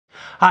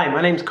Hi,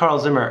 my name's Carl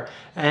Zimmer,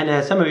 and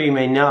as some of you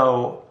may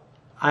know,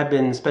 I've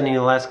been spending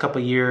the last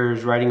couple of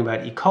years writing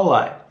about E.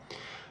 coli.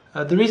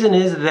 The reason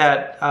is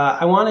that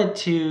I wanted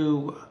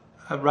to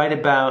write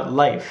about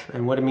life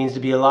and what it means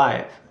to be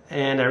alive.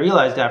 And I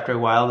realized after a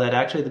while that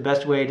actually the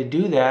best way to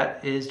do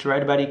that is to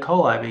write about E.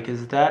 coli,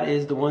 because that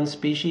is the one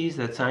species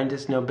that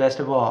scientists know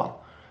best of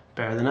all.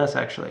 Better than us,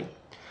 actually.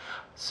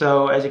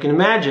 So, as you can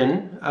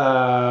imagine,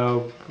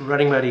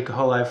 writing about E.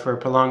 coli for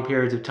prolonged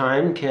periods of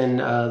time can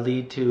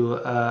lead to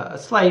a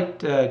slight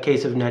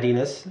case of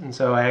nuttiness. And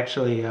so I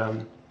actually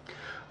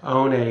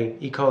own a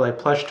E. coli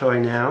plush toy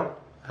now.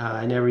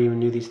 I never even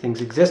knew these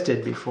things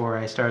existed before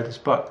I started this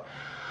book.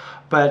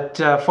 But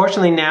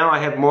fortunately now I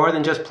have more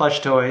than just plush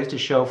toys to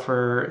show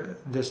for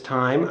this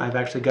time. I've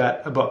actually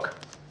got a book.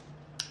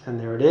 And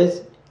there it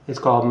is. It's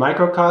called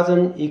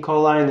Microcosm, E.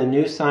 coli and the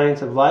New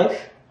Science of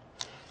Life.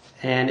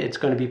 And it's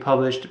going to be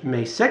published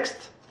May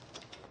 6th.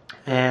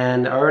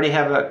 And I already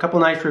have a couple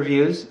nice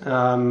reviews.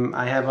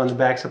 I have on the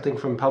back something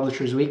from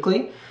Publishers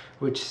Weekly,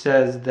 which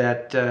says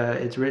that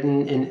it's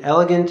written in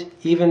elegant,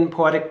 even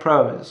poetic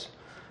prose.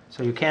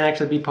 So you can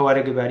actually be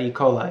poetic about E.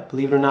 coli,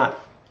 believe it or not.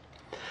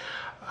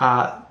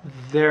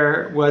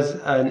 There was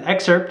an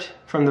excerpt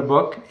from the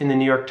book in the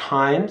New York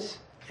Times,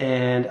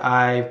 and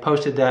I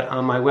posted that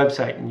on my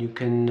website, and you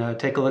can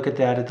take a look at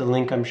that at the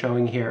link I'm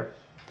showing here.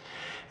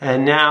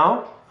 And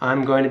now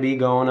I'm going to be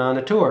going on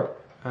a tour.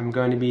 I'm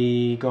going to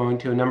be going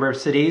to a number of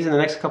cities in the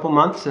next couple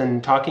months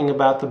and talking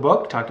about the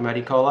book, talking about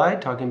E.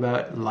 coli, talking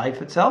about life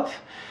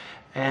itself.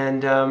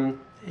 And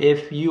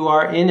if you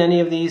are in any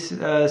of these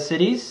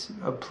cities,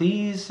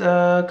 please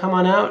come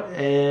on out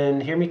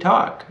and hear me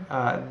talk.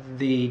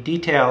 The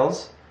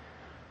details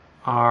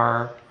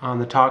are on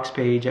the talks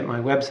page at my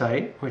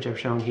website, which I've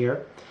shown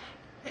here.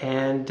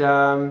 And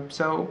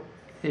so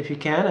if you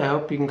can, I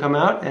hope you can come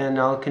out and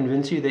I'll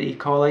convince you that E.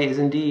 coli is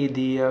indeed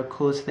the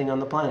coolest thing on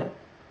the planet.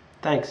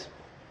 Thanks.